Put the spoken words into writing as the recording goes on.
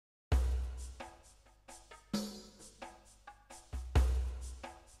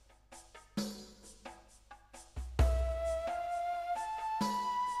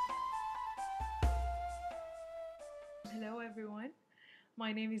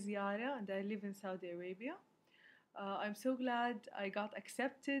My name is Yara and I live in Saudi Arabia. I'm so glad I got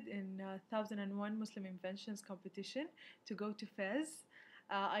accepted in 2001 Muslim Inventions competition to go to Fez.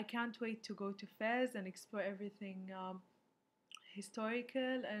 I can't wait to go to Fez and explore everything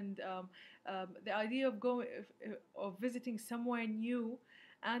historical and the idea of going of visiting somewhere new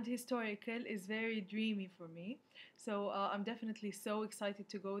and historical is very dreamy for me. So I'm definitely so excited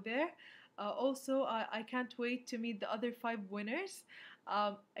to go there. Also, I can't wait to meet the other five winners.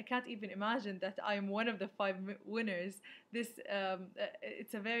 I can't even imagine that I'm one of the five winners. This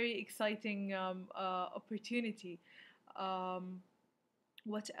it's a very exciting opportunity. Um,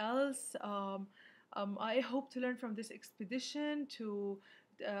 what else? I hope to learn from this expedition to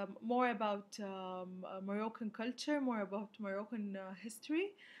more about Moroccan culture, more about Moroccan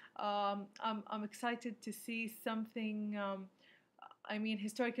history. I'm excited to see something. I mean,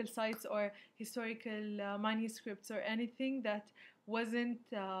 historical sites or historical manuscripts or anything that wasn't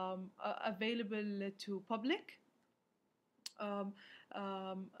available to public. Um,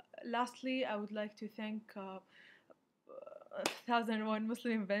 um, Lastly, I would like to thank 1001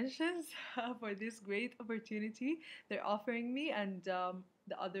 Muslim Inventions for this great opportunity they're offering me and the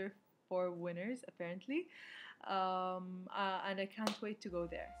other four winners, apparently. And I can't wait to go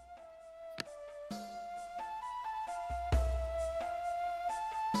there.